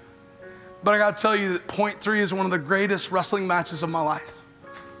stage. But I got to tell you that point 3 is one of the greatest wrestling matches of my life.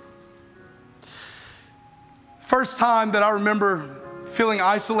 First time that I remember feeling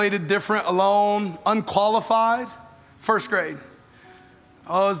isolated, different, alone, unqualified, first grade.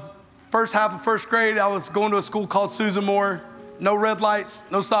 First half of first grade, I was going to a school called Susan Moore. No red lights,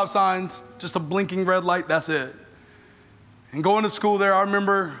 no stop signs, just a blinking red light, that's it. And going to school there, I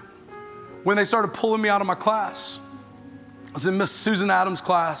remember when they started pulling me out of my class. I was in Miss Susan Adams'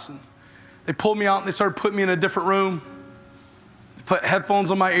 class, and they pulled me out and they started putting me in a different room. They put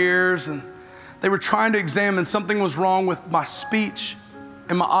headphones on my ears, and they were trying to examine something was wrong with my speech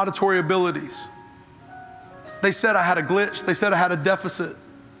and my auditory abilities. They said I had a glitch. They said I had a deficit.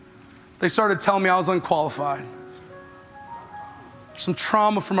 They started telling me I was unqualified. Some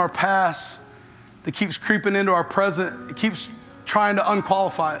trauma from our past that keeps creeping into our present. It keeps trying to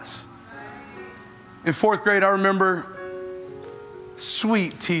unqualify us. In 4th grade, I remember,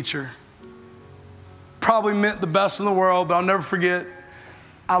 sweet teacher. Probably meant the best in the world, but I'll never forget.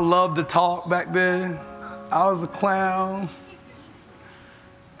 I loved to talk back then. I was a clown.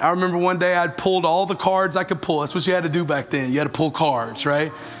 I remember one day I'd pulled all the cards I could pull. That's what you had to do back then. You had to pull cards,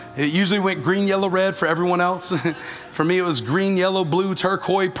 right? It usually went green, yellow, red for everyone else. For me, it was green, yellow, blue,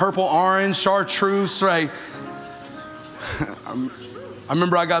 turquoise, purple, orange, chartreuse, right? I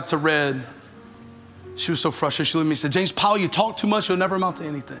remember I got to red. She was so frustrated. She looked at me and said, James Powell, you talk too much. You'll never amount to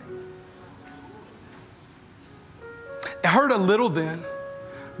anything. It hurt a little then,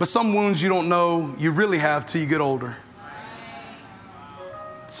 but some wounds you don't know you really have till you get older.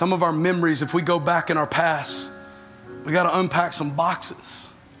 Some of our memories, if we go back in our past, we got to unpack some boxes.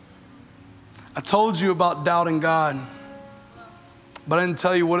 I told you about doubting God, but I didn't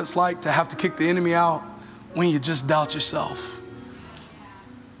tell you what it's like to have to kick the enemy out when you just doubt yourself.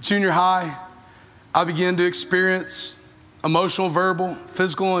 Junior high, I began to experience emotional, verbal,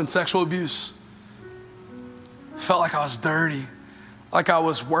 physical, and sexual abuse. Felt like I was dirty, like I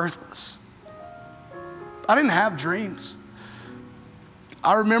was worthless. I didn't have dreams.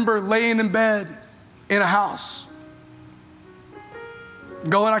 I remember laying in bed in a house,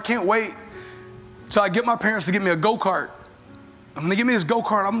 going, I can't wait till I get my parents to get me a go-kart. And when they give me this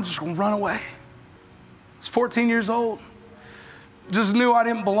go-kart, I'm just gonna run away. I was 14 years old. Just knew I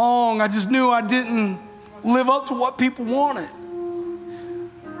didn't belong. I just knew I didn't live up to what people wanted.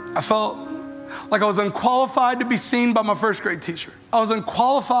 I felt like I was unqualified to be seen by my 1st grade teacher. I was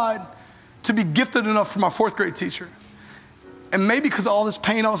unqualified to be gifted enough for my 4th grade teacher. And maybe because of all this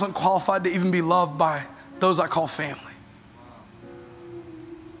pain, I was unqualified to even be loved by those I call family.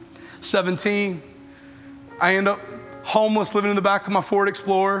 17, I end up homeless, living in the back of my Ford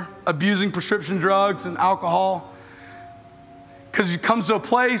Explorer, abusing prescription drugs and alcohol. Because it comes to a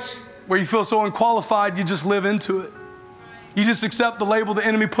place where you feel so unqualified, you just live into it. You just accept the label the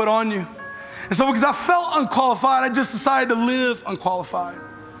enemy put on you. And so because I felt unqualified, I just decided to live unqualified.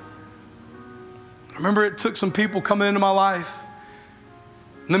 I remember it took some people coming into my life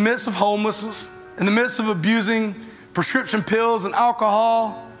in the midst of homelessness, in the midst of abusing prescription pills and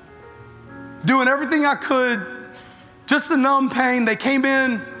alcohol, doing everything I could just to numb pain. They came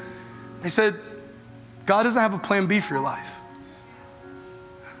in, they said, God doesn't have a plan B for your life.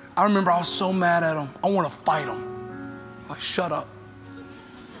 I remember I was so mad at them. I want to fight them. Like, shut up.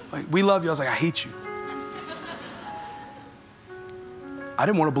 Like, we love you. I was like, I hate you. I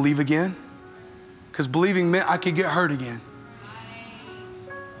didn't want to believe again because believing meant I could get hurt again.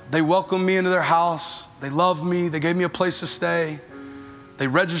 They welcomed me into their house. They loved me. They gave me a place to stay. They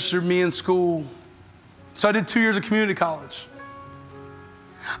registered me in school. So I did 2 years of community college.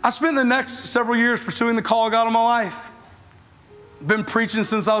 I spent the next several years pursuing the call of God in my life. Been preaching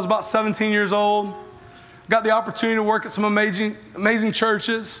since I was about 17 years old. Got the opportunity to work at some amazing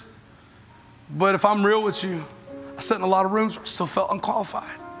churches. But if I'm real with you, I sat in a lot of rooms where I still felt unqualified.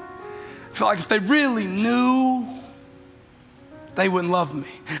 I felt like if they really knew, they wouldn't love me.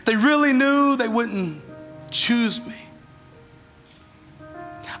 If they really knew, they wouldn't choose me.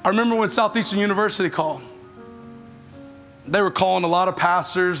 I remember when Southeastern University called. They were calling a lot of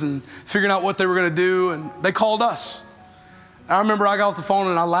pastors and figuring out what they were going to do, and they called us. And I remember I got off the phone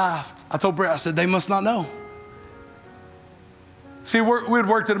and I laughed. I told Brett, I said, they must not know. See, we had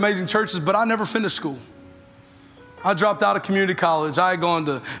worked at amazing churches, but I never finished school. I dropped out of community college. I had gone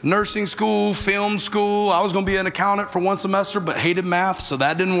to nursing school, film school. I was going to be an accountant for one semester, but hated math, so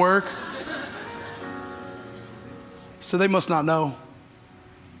that didn't work. So they must not know.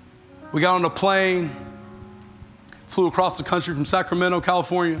 We got on a plane, flew across the country from Sacramento,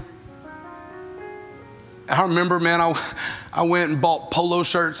 California. And I remember, man, I went and bought polo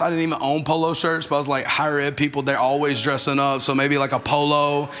shirts. I didn't even own polo shirts, but I was like, higher ed people, they're always dressing up. So maybe like a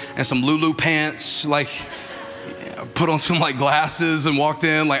polo and some Lulu pants, like put on some like glasses and walked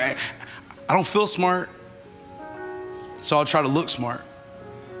in. Like, I don't feel smart, so I'll try to look smart.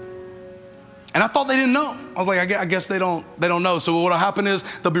 And I thought they didn't know. I was like, I guess they don't know. So what'll happen is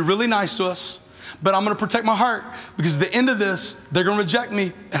they'll be really nice to us, but I'm gonna protect my heart because at the end of this, they're gonna reject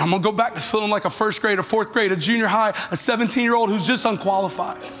me and I'm gonna go back to feeling like a 1st grade, a 4th grade, a junior high, a 17-year-old who's just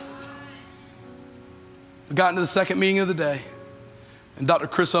unqualified. We got into the second meeting of the day and Dr.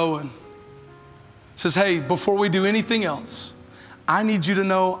 Chris Owen says, hey, before we do anything else, I need you to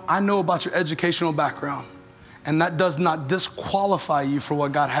know I know about your educational background and that does not disqualify you for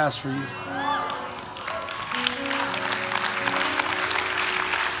what God has for you.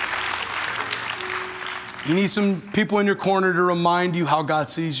 You need some people in your corner to remind you how God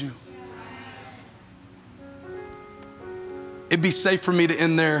sees you. It'd be safe for me to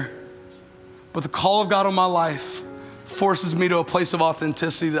end there, but the call of God on my life forces me to a place of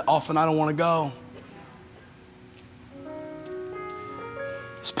authenticity that often I don't want to go.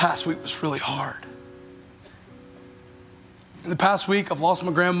 This past week was really hard. In the past week, I've lost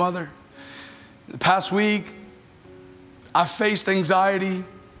my grandmother. In the past week, I faced anxiety,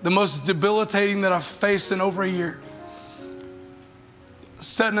 the most debilitating that I've faced in over a year.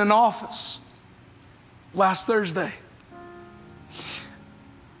 Sat in an office last Thursday.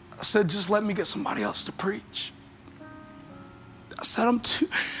 I said, just let me get somebody else to preach. I said, I'm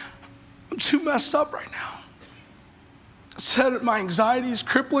too messed up right now. I said, my anxiety is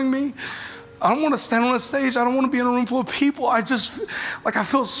crippling me. I don't want to stand on a stage. I don't want to be in a room full of people. I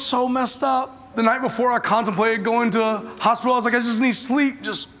feel so messed up. The night before I contemplated going to a hospital, I was like, I just need sleep.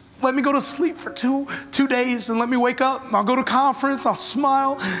 Just let me go to sleep for two days and let me wake up. I'll go to conference. I'll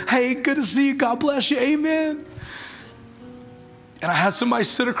smile. Hey, good to see you. God bless you. Amen. And I had somebody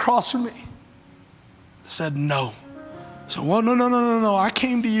sit across from me. Said, no. I said, well, no. I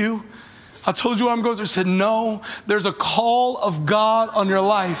came to you. I told you what I'm going through. I said, no, there's a call of God on your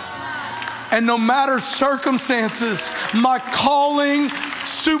life. And no matter circumstances, my calling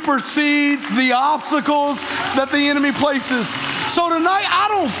supersedes the obstacles that the enemy places. So tonight,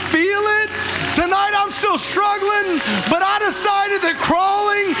 I don't feel it. Tonight, I'm still struggling, but I decided that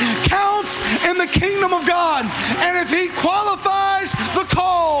crawling counts in the kingdom of God. And if he qualifies the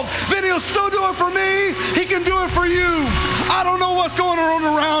called, then he'll still do it for me. He can do it for you. I don't know what's going on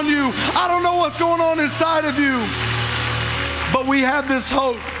around you. I don't know what's going on inside of you. But we have this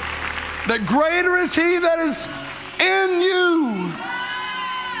hope that greater is he that is in you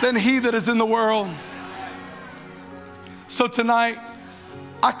than he that is in the world. So tonight,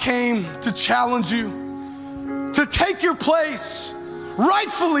 I came to challenge you to take your place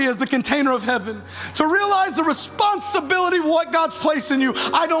rightfully as the container of heaven, to realize the responsibility of what God's placed in you.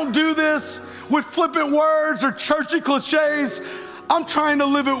 I don't do this with flippant words or churchy cliches. I'm trying to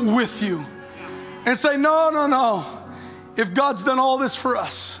live it with you and say, no. If God's done all this for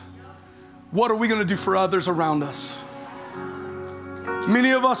us, what are we going to do for others around us?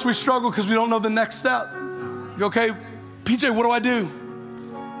 Many of us, we struggle because we don't know the next step. You go, okay, PJ, what do I do?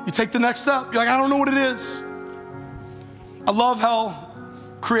 You take the next step. You're like, I don't know what it is. I love how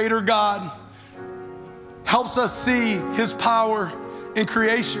Creator God helps us see his power in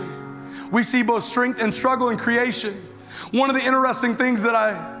creation. We see both strength and struggle in creation. One of the interesting things that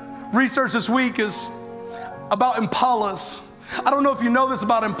I researched this week is about impalas. I don't know if you know this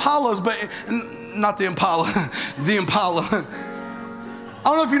about impalas, but not the impala, the impala. I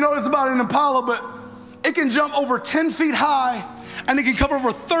don't know if you know this about an impala, but it can jump over 10 feet high and it can cover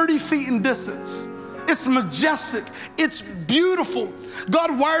over 30 feet in distance. It's majestic. It's beautiful.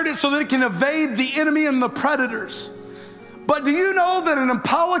 God wired it so that it can evade the enemy and the predators. But do you know that an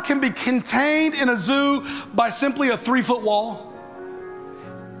impala can be contained in a zoo by simply a 3-foot wall?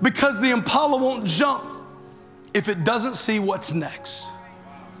 Because the impala won't jump if it doesn't see what's next.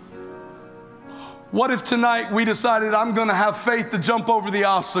 What if tonight we decided I'm gonna have faith to jump over the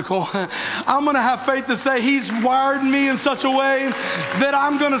obstacle? I'm gonna have faith to say he's wired me in such a way that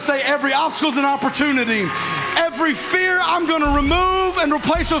I'm gonna say every obstacle's an opportunity. Every fear I'm gonna remove and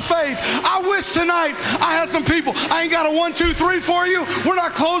replace with faith. I wish tonight I had some people. I ain't got a 1, 2, 3 for you. We're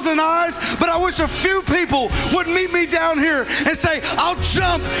not closing eyes, but I wish a few people would meet me down here and say, I'll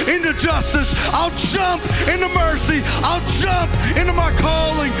jump into justice. I'll jump into mercy. I'll jump into my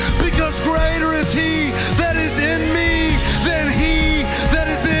calling, because greater is he that is in me than he that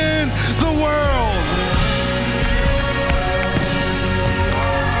is in the world.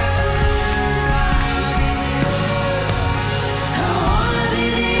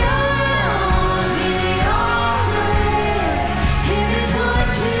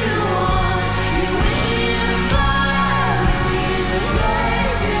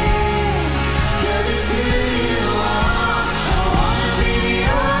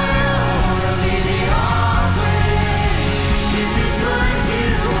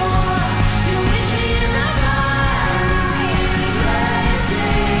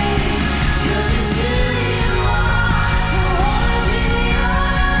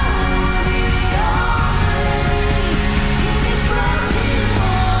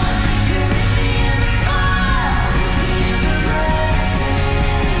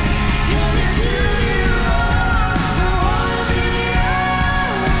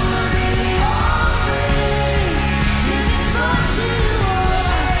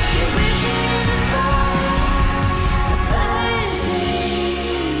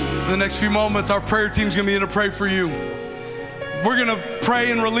 the next few moments, our prayer team's gonna begin to pray for you. We're gonna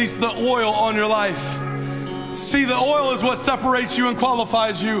pray and release the oil on your life. See, the oil is what separates you and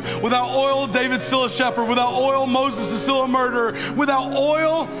qualifies you. Without oil, David's still a shepherd. Without oil, Moses is still a murderer. Without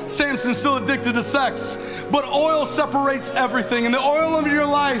oil, Samson's still addicted to sex. But oil separates everything, and the oil of your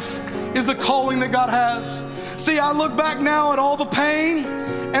life is the calling that God has. See, I look back now at all the pain,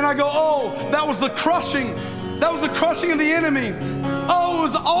 and I go, oh, that was the crushing. That was the crushing of the enemy. Oh, it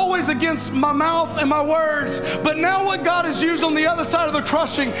was always against my mouth and my words. But now what God has used on the other side of the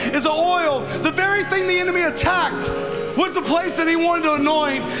crushing is the oil. The very thing the enemy attacked was the place that he wanted to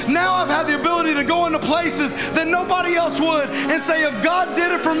anoint. Now I've had the ability to go into places that nobody else would and say, if God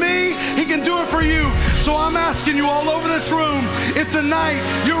did it for me, he can do it for you. So I'm asking you all over this room, if tonight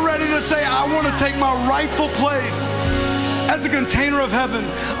you're ready to say, I want to take my rightful place as a container of heaven,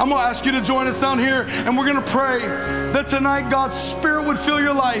 I'm gonna ask you to join us down here, and we're gonna pray that tonight God's Spirit would fill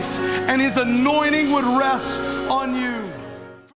your life and his anointing would rest on you.